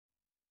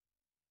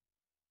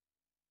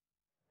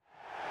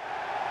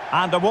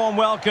And a warm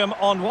welcome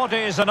on what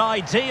is an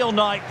ideal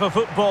night for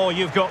football,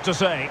 you've got to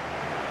say.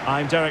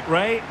 I'm Derek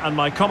Ray, and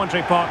my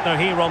commentary partner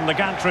here on the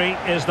gantry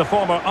is the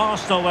former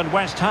Arsenal and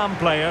West Ham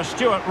player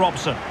Stuart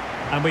Robson.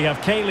 And we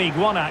have K-League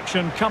 1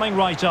 action coming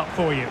right up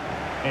for you.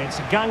 It's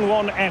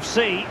Gangwon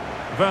FC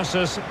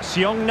versus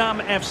Seongnam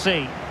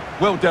FC.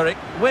 Well, Derek,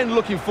 when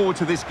looking forward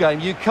to this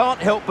game, you can't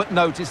help but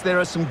notice there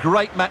are some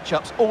great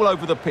matchups all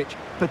over the pitch,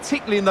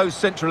 particularly in those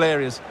central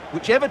areas.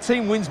 Whichever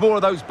team wins more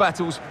of those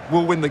battles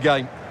will win the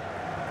game.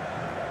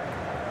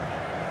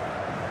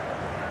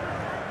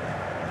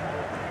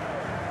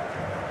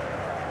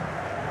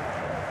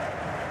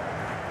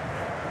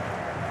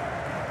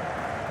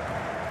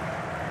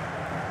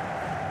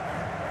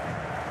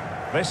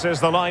 This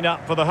is the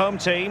lineup for the home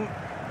team.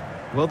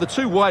 Well, the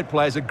two wide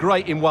players are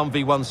great in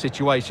 1v1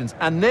 situations,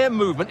 and their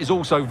movement is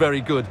also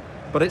very good.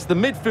 But it's the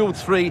midfield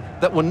three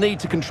that will need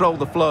to control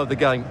the flow of the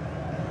game.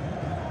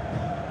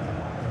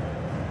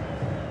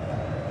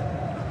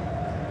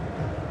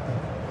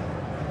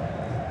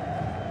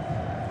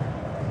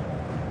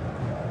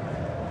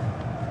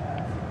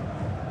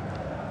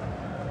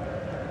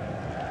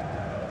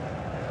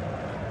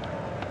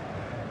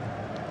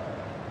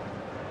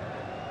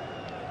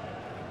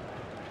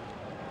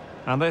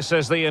 And this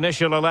is the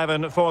initial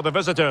 11 for the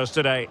visitors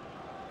today.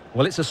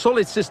 Well, it's a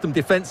solid system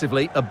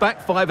defensively, a back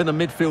five and a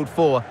midfield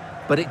four,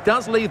 but it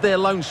does leave their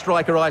lone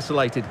striker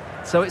isolated.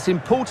 So it's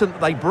important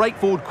that they break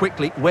forward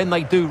quickly when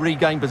they do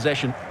regain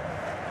possession.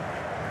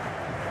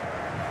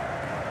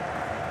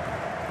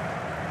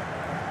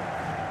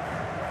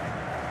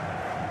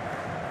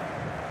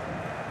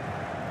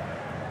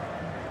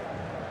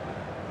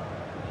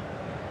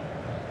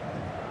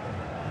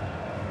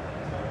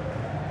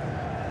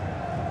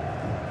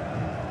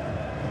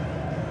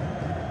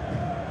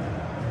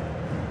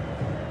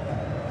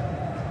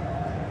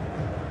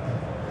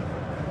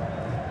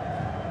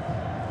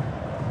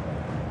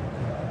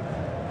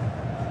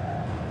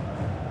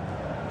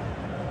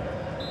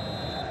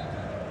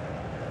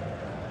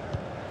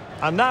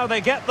 And now they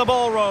get the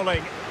ball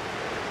rolling.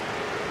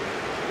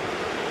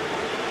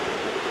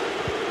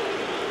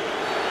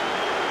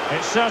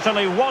 It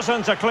certainly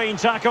wasn't a clean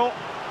tackle,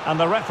 and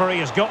the referee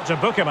has got to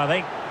book him, I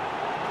think.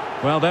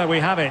 Well, there we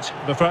have it,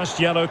 the first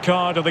yellow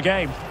card of the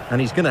game. And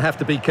he's going to have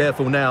to be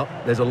careful now.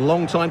 There's a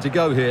long time to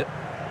go here.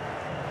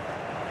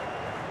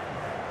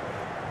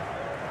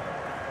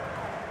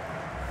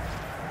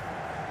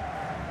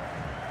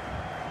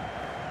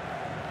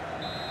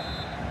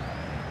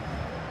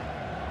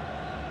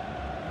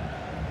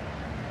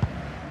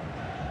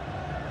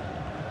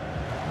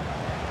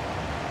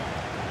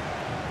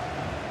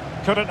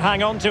 Couldn't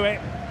hang on to it.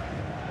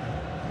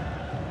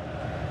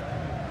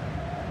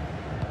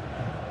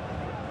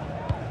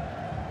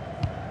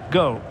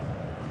 Go.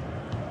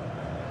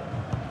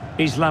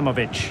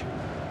 Islamovic.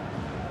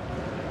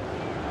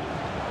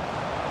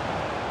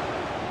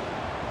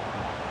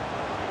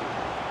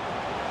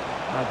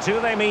 Now,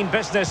 do they mean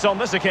business on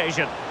this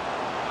occasion?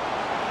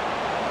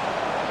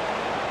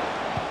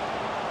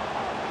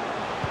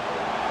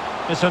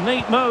 It's a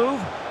neat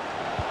move.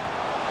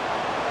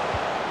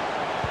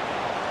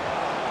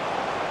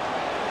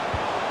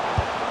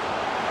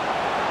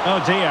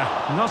 Oh dear,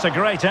 not a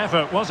great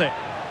effort, was it?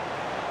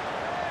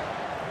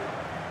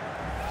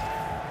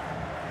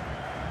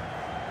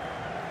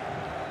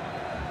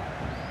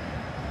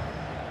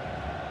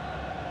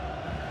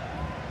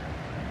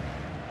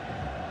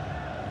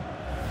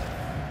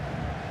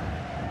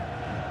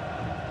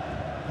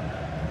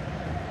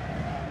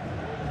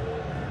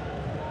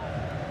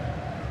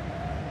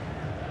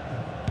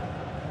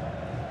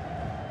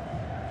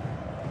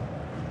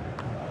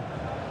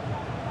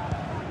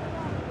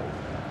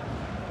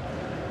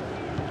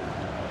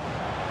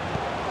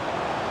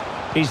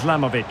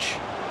 Islamovic.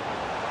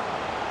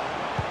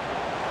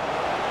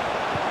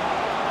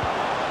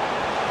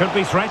 Could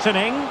be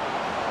threatening.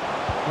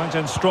 Went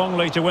in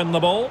strongly to win the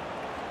ball.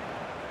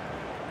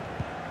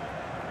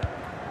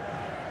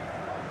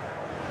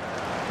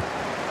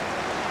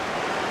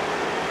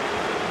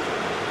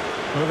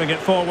 Moving it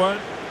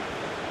forward.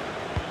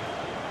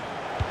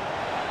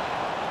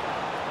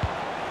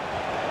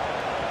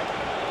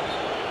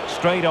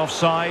 Straight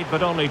offside,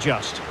 but only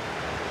just.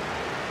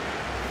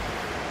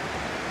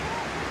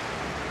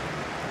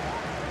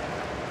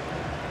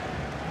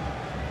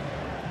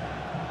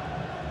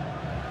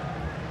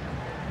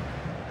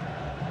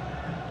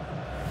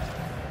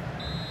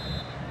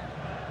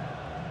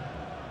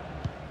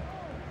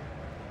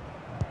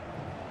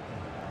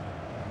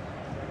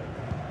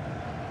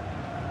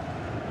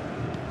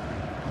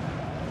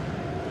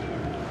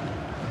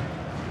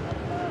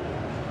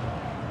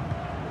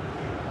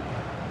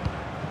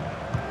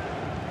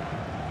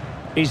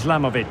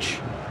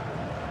 Islamovic.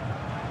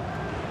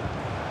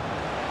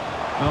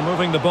 Well,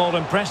 moving the ball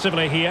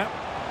impressively here.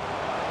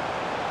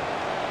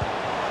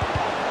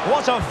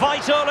 What a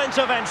vital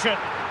intervention.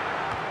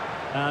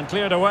 And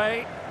cleared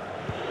away.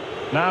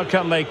 Now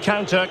can they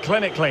counter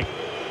clinically?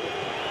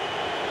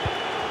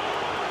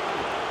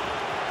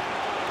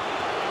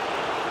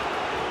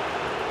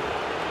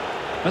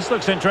 This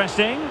looks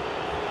interesting.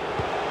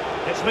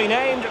 It's been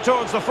aimed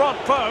towards the front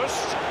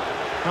post.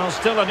 Well,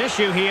 still an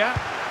issue here.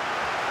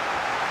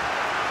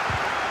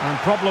 And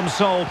problem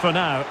solved for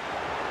now.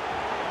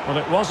 Well,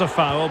 it was a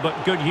foul,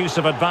 but good use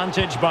of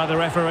advantage by the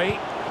referee.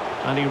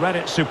 And he read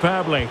it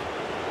superbly.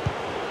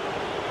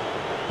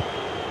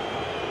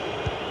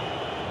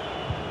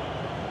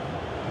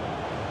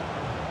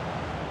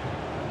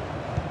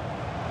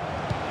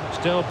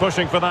 Still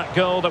pushing for that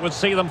goal that would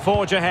see them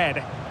forge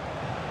ahead.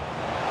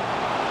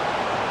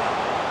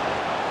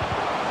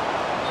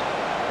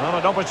 Well,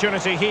 an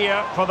opportunity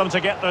here for them to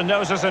get their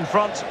noses in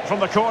front from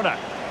the corner.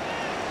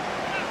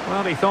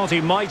 Well, he thought he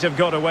might have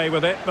got away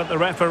with it, but the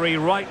referee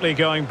rightly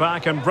going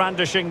back and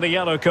brandishing the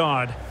yellow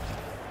card.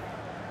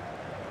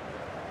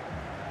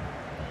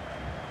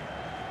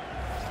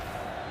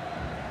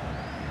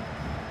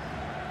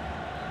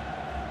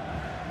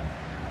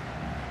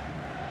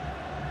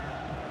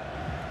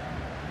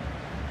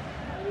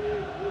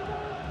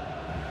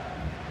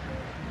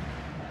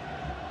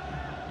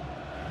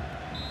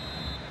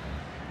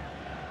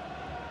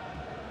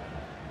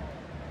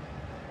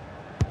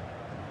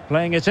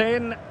 Playing it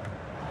in.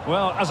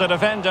 Well, as a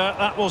defender,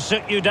 that will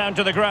sit you down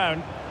to the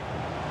ground.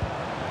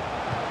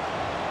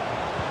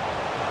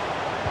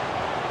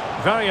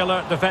 Very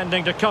alert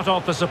defending to cut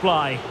off the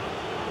supply.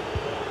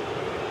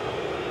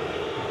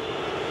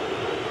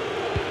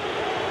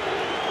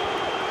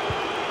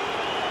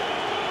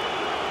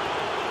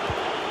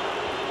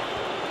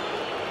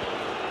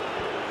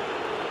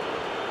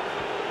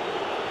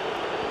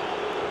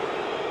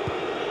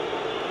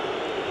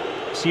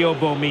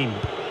 Seongnam.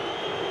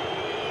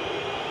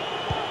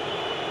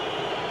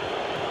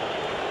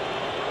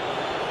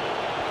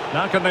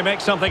 Now can they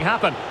make something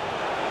happen?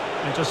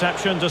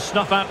 Interception to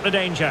snuff out the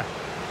danger.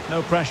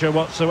 No pressure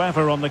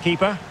whatsoever on the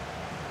keeper.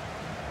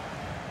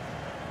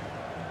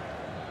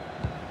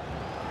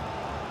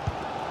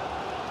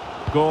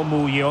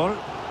 Gangwon.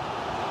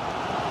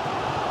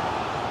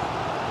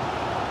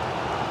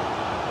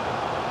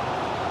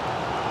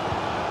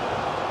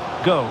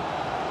 Go.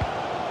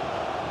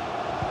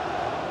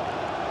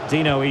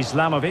 Dino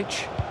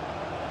Islamovic.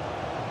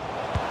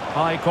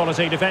 High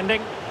quality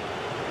defending.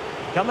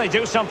 Can they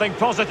do something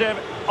positive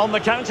on the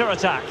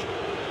counter-attack?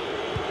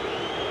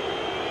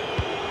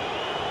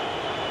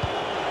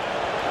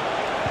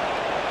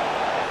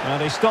 Now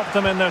they stopped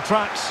them in their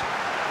tracks.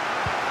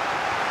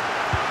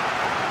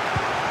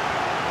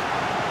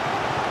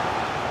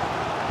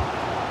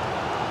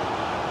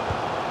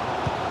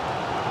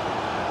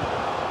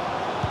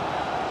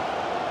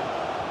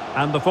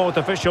 And the fourth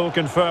official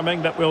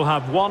confirming that we'll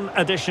have one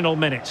additional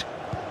minute.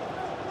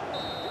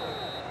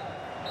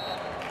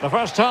 The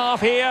first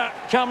half here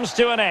comes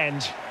to an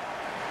end.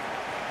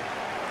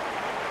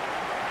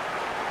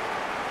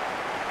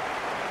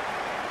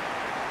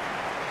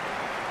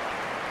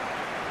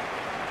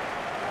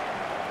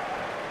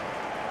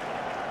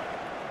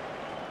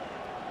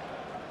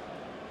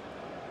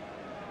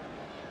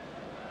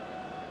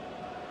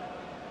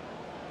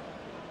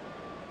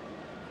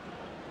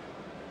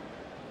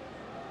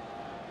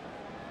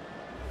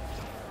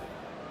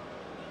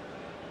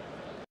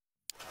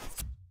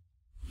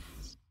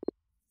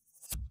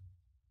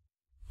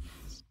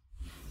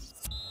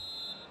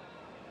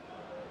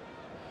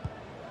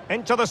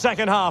 Into the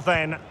second half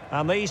then,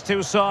 and these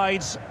two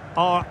sides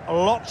are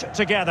locked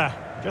together.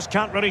 Just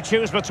can't really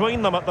choose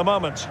between them at the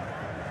moment.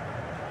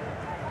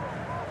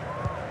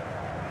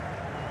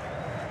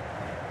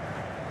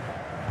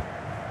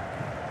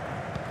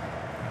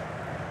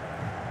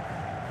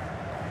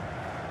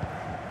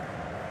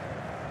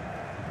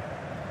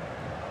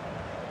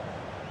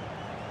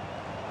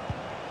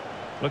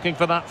 Looking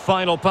for that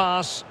final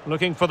pass,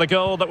 looking for the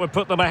goal that would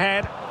put them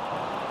ahead.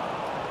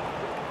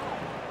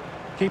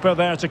 Keeper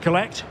there to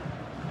collect.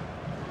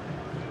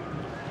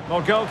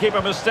 Well,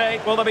 goalkeeper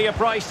mistake. Will there be a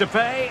price to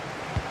pay?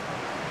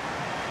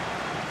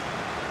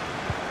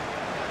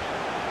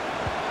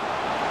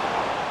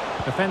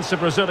 Defensive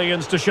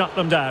Brazilians to shut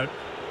them down.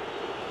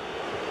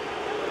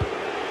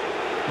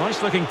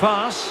 Nice looking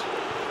pass.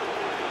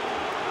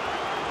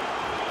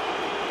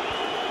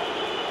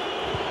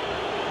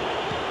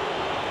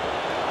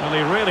 Well,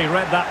 he really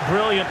read that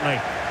brilliantly.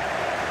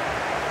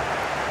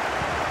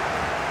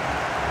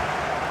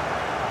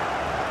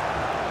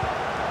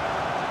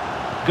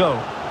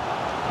 Go.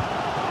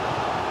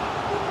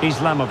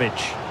 Islamovic.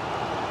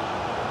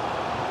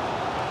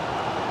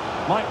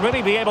 Might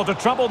really be able to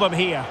trouble them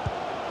here.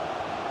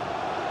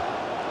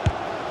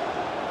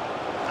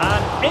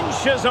 And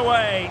inches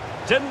away.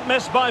 Didn't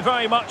miss by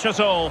very much at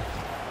all.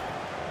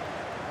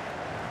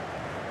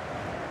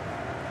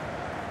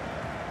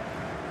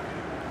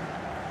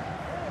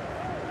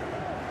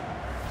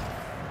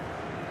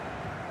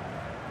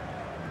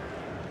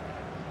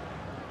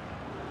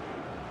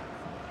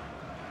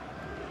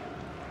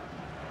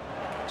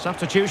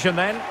 Substitution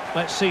then.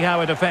 Let's see how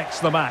it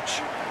affects the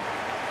match.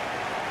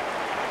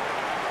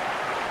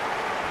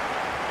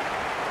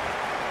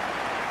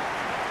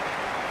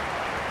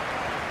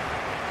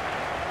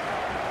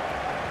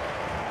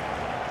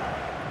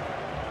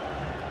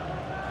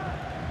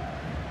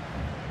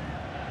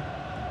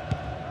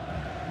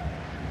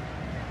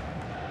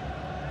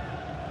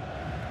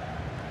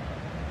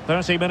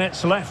 30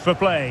 minutes left for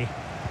play.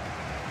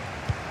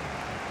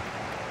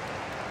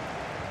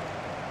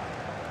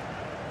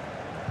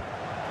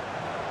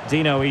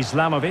 Dino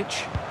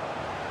Islamovic.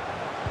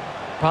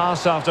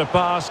 Pass after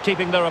pass,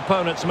 keeping their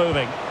opponents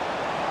moving.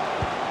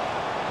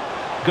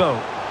 Go. A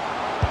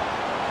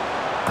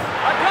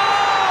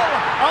goal!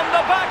 On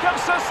the back of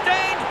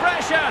sustained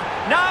pressure.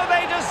 Now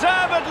they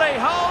deservedly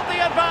hold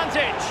the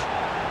advantage.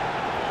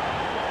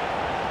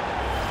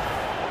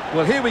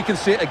 Well, here we can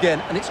see it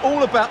again, and it's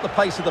all about the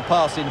pace of the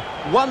passing.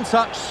 One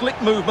touch,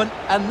 slick movement,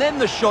 and then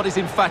the shot is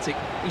emphatic.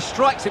 He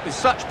strikes it with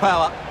such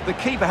power, the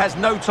keeper has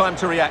no time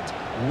to react.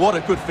 What a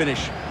good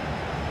finish.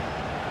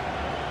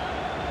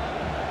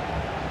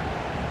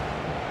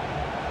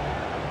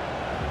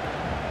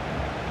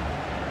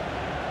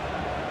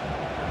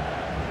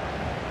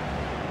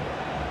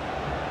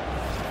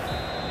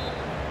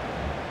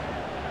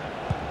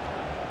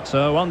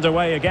 So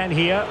underway again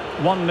here,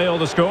 1-0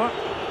 the score.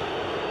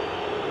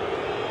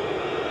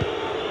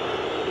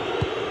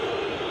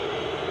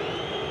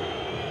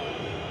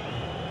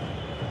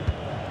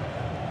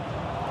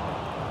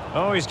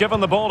 Oh, he's given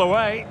the ball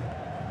away.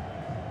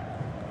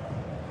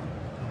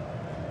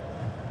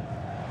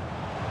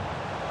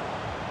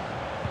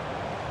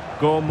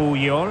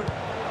 Gomuyol.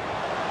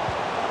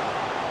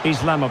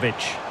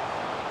 Islamovic.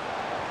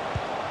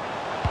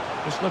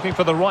 Just looking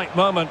for the right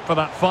moment for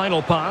that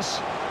final pass.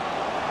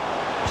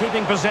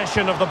 Keeping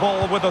possession of the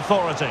ball with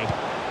authority.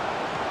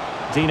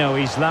 Dino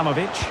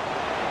Islamovic.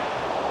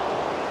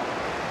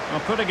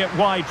 Well, putting it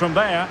wide from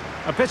there.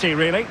 A pity,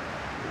 really.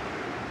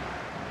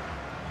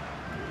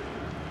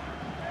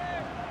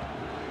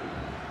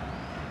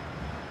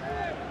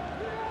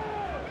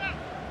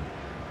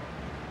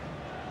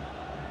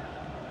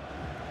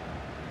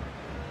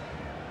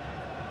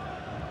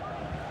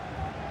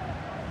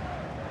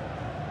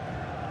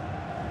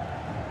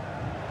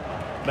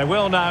 They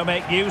will now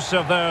make use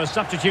of their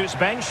substitutes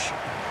bench.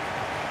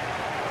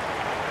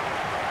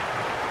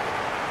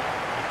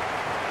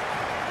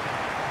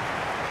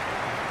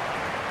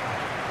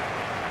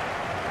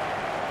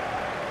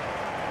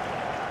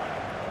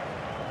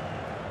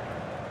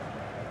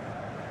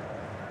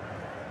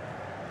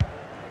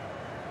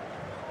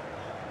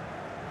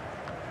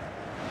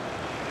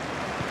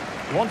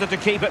 Wanted to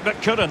keep it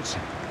but couldn't.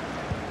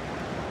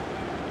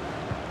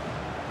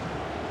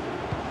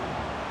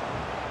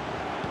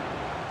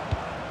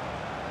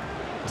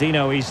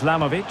 Dino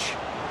Islamovic.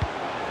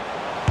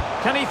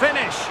 Can he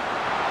finish?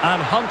 And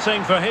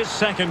hunting for his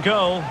second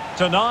goal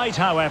tonight,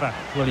 however.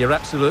 Well, you're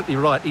absolutely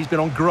right. He's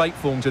been on great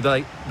form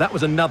today. That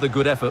was another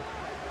good effort.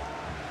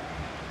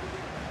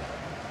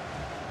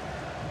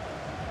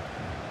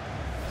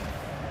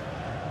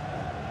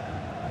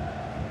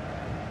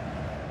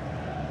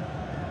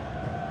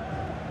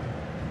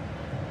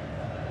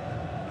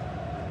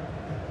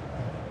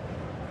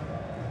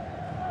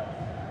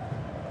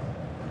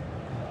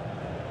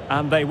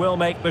 And they will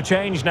make the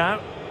change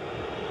now.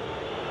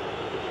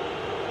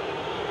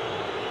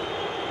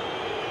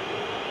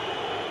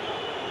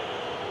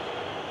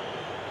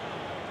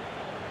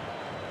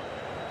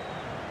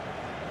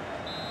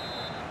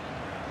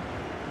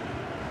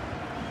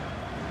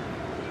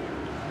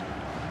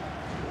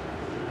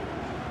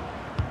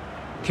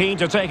 Keen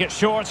to take it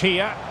short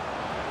here.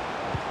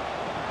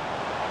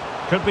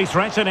 Could be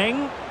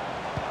threatening.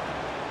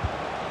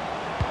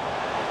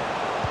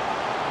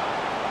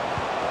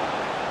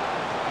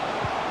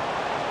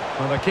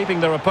 Well, they're keeping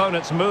their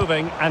opponents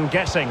moving and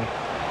guessing.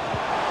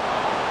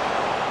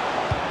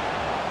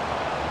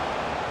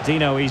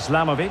 Dino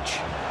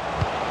Islamovic.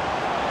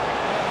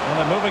 Well,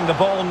 they're moving the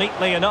ball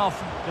neatly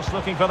enough. Just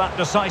looking for that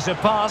decisive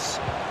pass.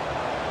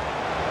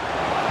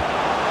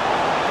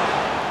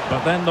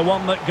 But then the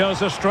one that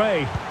goes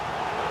astray.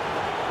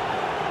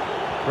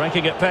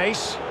 Breaking at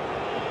pace.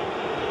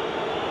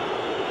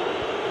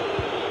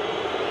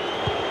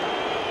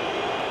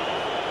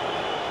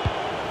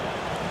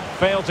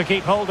 Failed to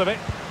keep hold of it.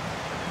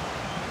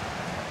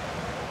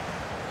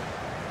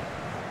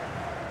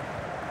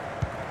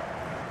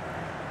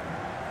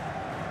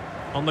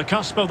 On the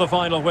cusp of the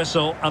final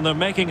whistle, and they're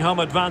making home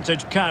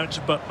advantage count,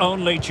 but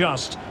only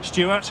just.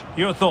 Stuart,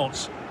 your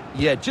thoughts?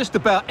 Yeah, just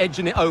about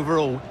edging it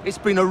overall. It's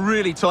been a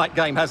really tight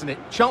game, hasn't it?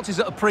 Chances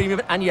at a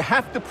premium, and you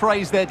have to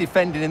praise their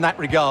defending in that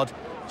regard.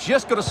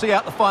 Just got to see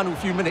out the final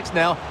few minutes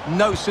now.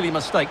 No silly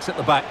mistakes at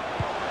the back.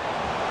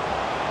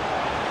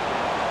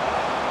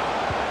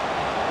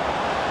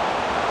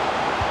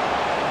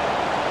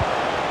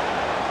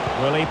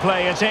 Will he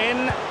play it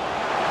in?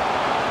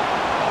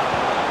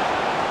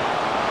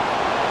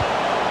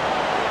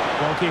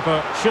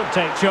 Goalkeeper should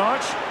take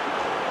charge.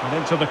 And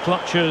into the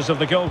clutches of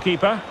the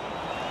goalkeeper.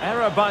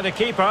 Error by the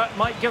keeper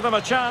might give them a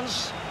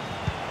chance.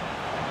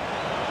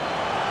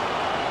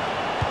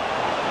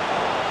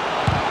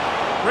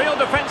 Real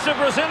defensive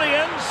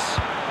resilience.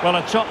 Well,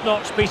 a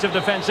top-notch piece of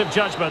defensive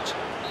judgment.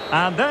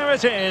 And there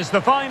it is,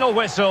 the final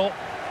whistle.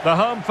 The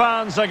home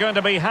fans are going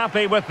to be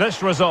happy with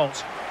this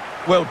result.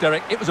 Well,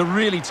 Derek, it was a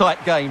really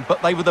tight game,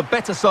 but they were the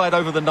better side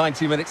over the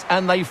 90 minutes,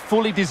 and they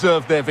fully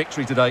deserved their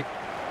victory today.